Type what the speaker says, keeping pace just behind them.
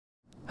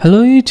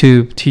Hello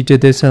YouTube,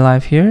 TJ This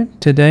Live here.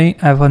 Today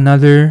I have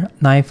another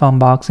knife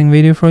unboxing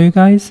video for you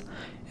guys.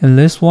 And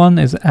this one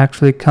is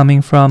actually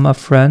coming from a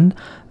friend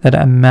that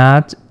I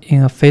met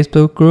in a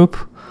Facebook group.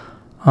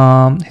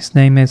 His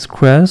name is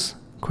Chris.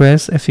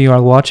 Chris, if you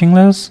are watching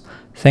this,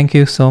 thank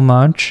you so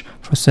much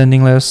for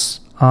sending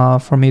this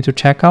for me to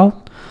check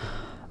out.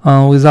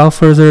 Without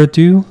further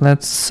ado,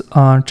 let's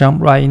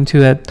jump right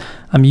into it.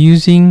 I'm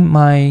using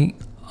my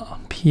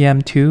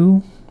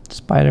PM2,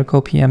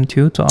 Spyderco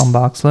PM2 to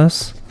unbox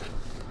this.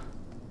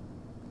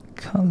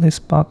 Cut this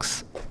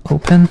box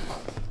open.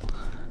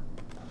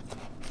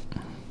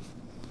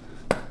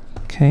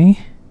 Okay.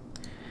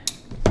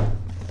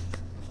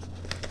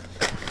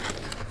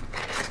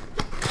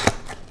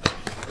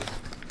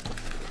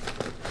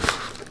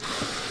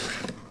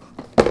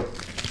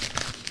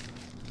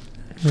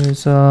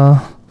 There's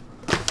a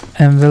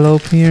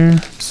envelope here.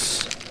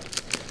 Let's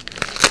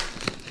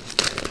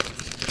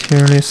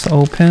tear this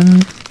open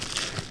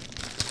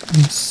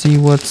and see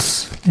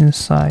what's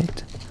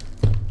inside.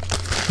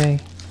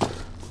 Okay,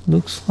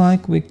 looks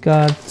like we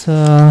got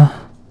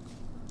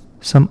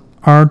some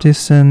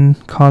Artisan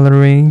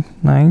Cutlery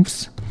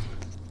knives.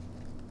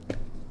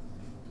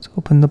 Let's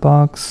open the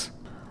box.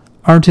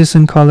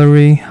 Artisan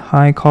Cutlery,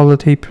 high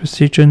quality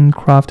precision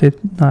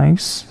crafted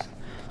knives.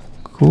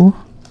 Cool.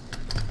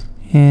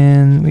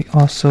 And we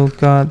also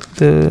got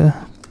the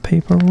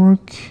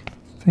paperwork,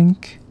 I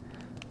think.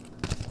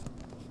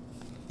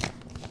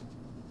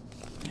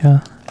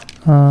 Yeah.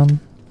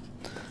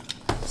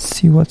 Let's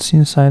see what's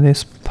inside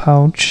this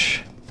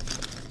pouch.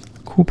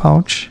 Cool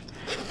pouch.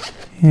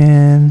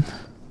 And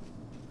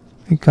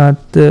we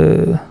got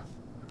the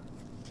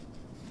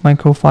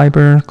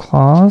microfiber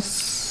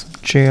cloths,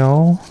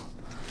 gel,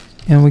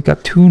 and we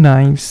got two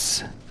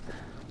knives.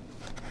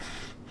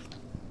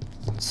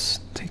 Let's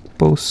take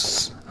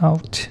both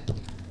out.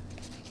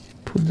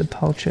 Put the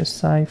pouch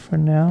aside for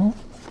now.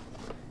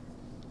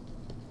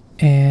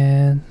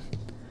 And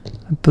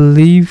I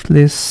believe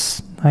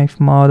this knife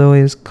model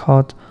is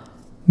called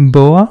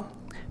Boa,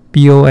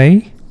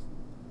 B-O-A.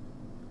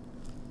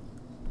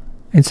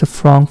 It's a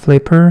front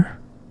flipper.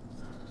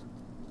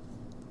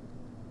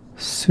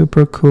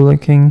 Super cool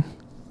looking.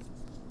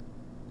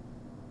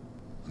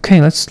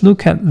 Okay, let's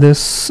look at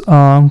this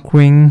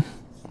green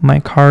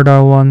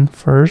micarta one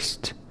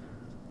first.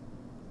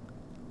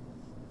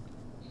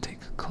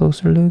 Take a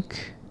closer look.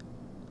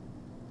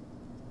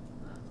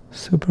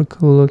 Super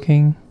cool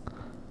looking.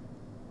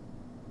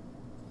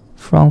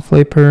 Front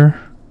flipper.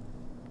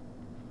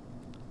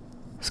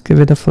 Let's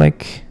give it a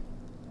flick.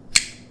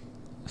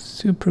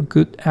 Super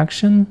good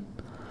action.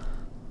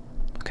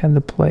 Look at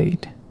the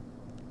blade.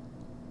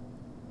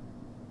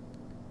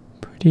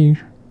 Pretty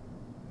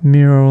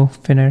mirror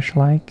finish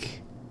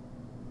like.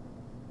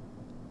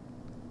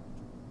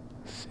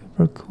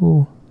 Super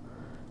cool.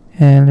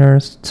 And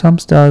there's some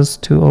studs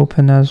to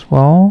open as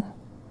well.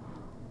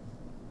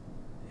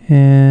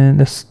 And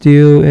the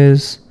steel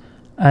is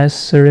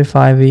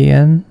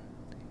S35EN.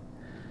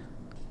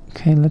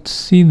 Okay, let's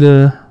see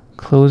the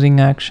closing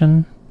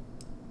action.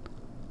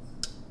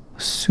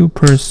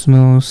 Super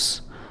smooth.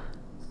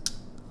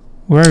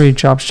 Very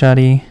job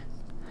shotty.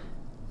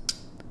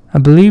 I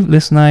believe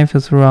this knife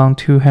is around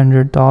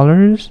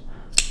 $200.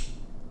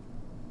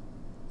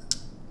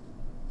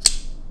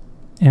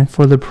 And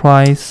for the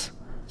price,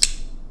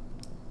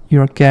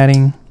 you're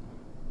getting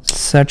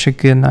such a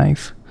good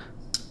knife.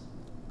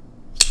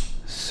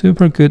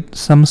 Super good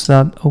some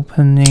stud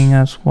opening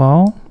as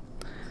well.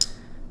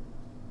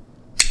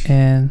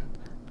 And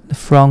the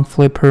front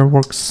flipper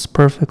works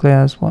perfectly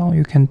as well.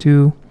 You can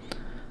do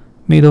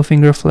middle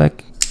finger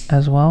flick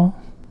as well.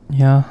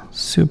 Yeah,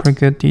 super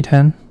good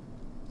D10.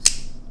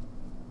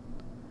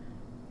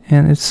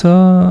 And it's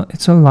a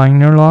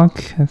liner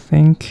lock, I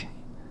think.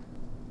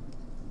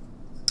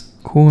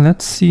 Cool.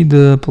 Let's see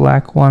the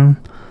black one.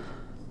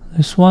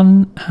 This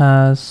one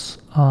has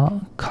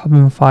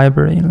carbon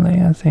fiber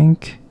inlay, I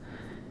think.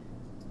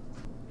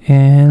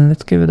 And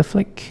let's give it a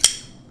flick.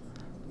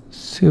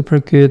 Super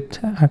good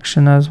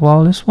action as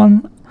well. This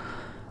one,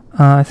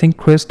 I think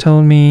Chris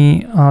told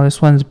me this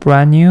one is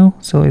brand new,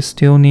 so it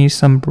still needs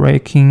some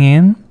breaking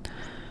in.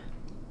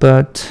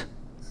 But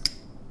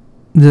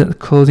the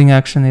closing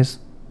action is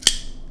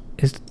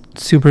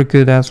super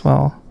good as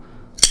well.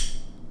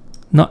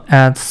 Not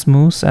as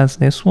smooth as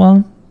this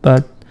one,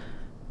 but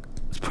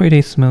it's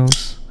pretty smooth.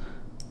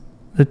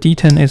 The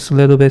D10 is a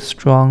little bit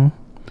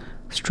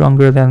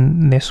stronger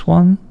than this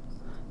one,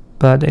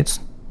 but it's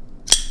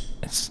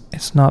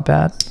not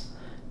bad.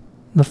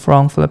 The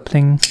front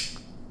flipping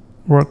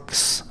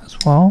works as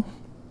well.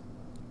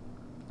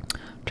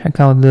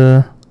 Check out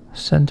the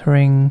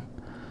centering.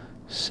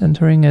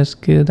 Centering is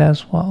good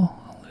as well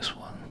on this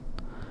one.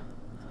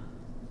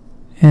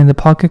 And the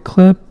pocket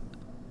clip,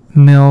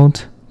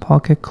 milled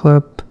pocket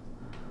clip.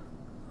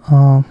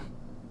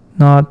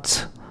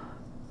 Not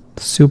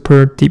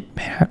super deep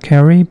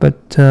carry,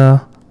 but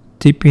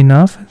deep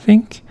enough, I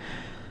think.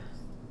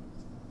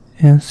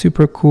 And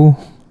super cool.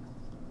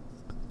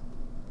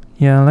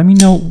 Yeah, let me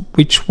know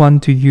which one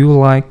do you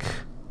like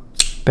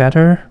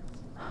better.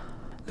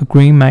 the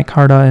green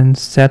micarta and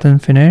satin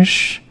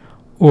finish,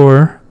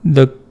 or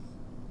the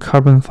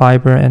carbon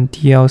fiber and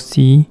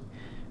DLC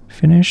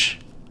finish.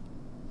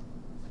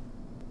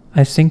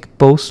 I think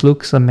both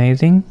looks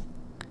amazing,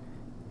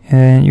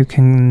 and you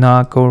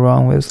cannot go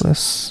wrong with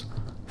this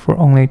for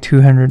only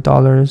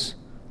 $200.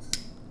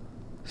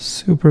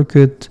 Super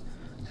good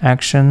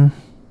action.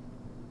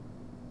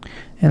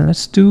 And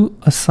let's do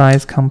a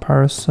size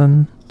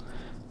comparison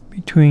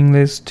between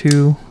these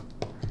two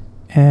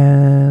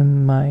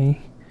and my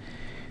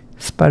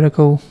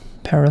Spyderco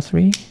Para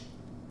 3.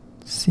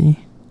 Let's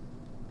see.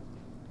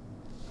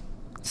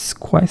 It's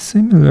quite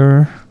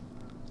similar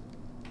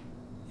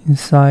in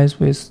size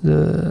with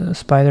the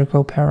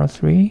Spyderco Para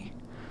 3.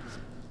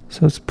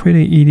 So it's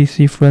pretty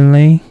EDC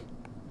friendly.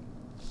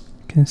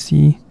 You can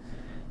see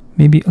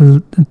maybe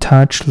a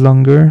touch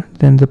longer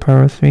than the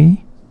Para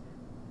 3.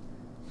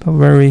 But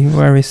very,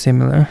 very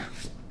similar.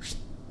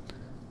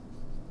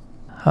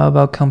 How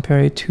about compare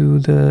it to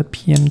the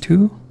PM2?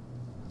 You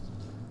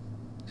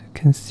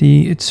can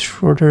see it's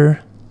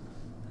shorter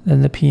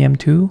than the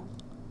PM2.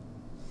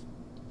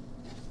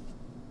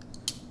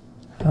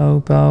 How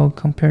about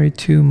compare it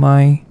to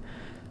my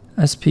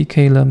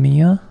SPK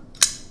Lamia?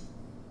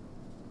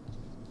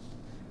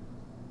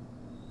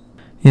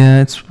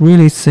 Yeah, it's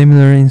really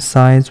similar in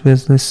size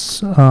with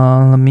this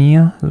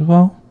Lamia as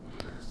well.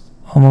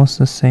 Almost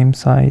the same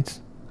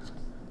size.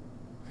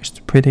 It's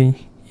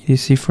pretty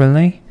EDC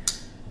friendly.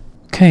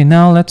 Okay,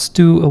 now let's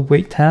do a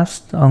weight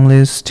test on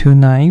these two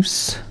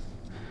knives.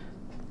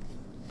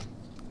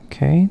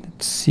 Okay,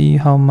 let's see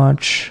how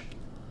much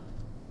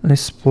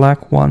this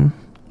black one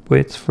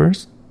weighs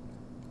first.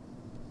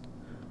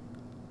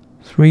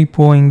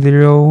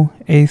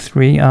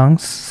 3.083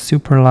 ounce,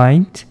 super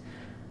light,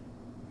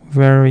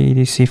 very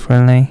EDC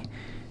friendly.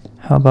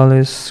 How about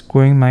this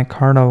green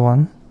micarta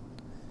one?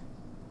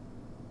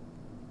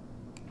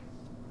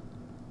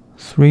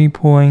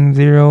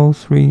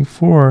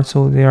 3.034,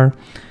 so they are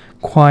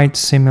quite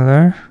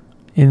similar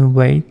in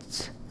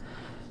weight.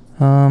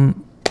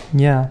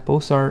 Yeah,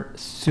 both are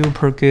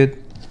super good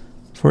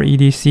for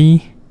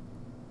EDC.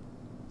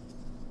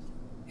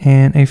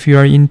 And if you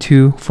are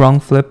into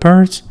front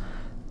flippers,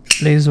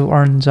 these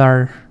ones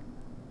are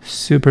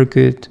super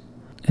good.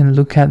 And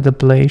look at the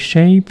blade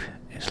shape.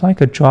 It's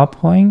like a drop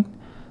point,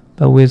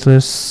 but with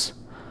this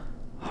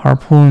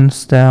harpoon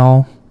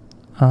style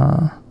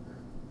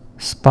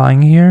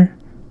spine here,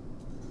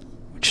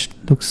 which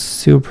looks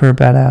super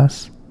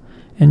badass.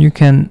 And you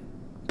can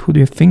put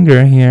your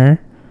finger here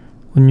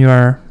when you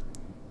are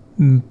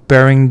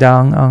bearing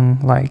down on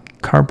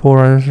like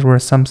cardboard or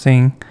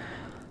something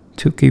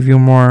to give you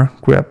more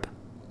grip.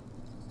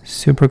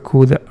 Super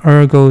cool. The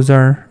ergos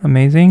are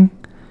amazing.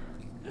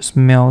 Just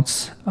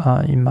melts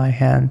in my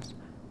hand.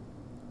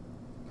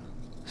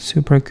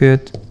 Super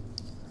good.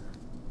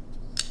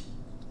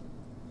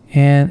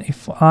 And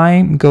if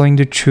I'm going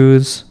to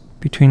choose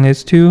between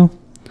these two,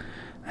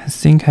 I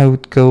think I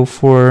would go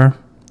for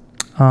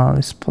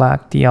this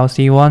black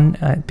DLC one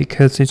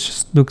because it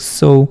just looks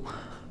so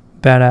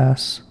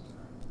badass.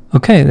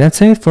 Okay, that's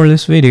it for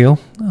this video.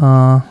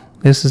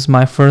 This is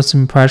my first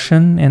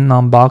impression and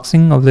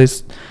unboxing of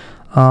this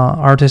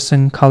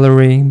Artisan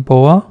Cutlery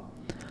Boa.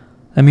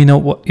 Let me know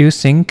what you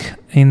think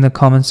in the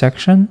comment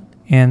section,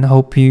 and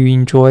hope you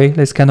enjoy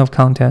this kind of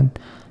content.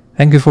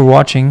 Thank you for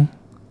watching.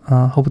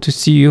 Hope to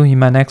see you in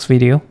my next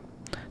video.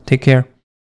 Take care.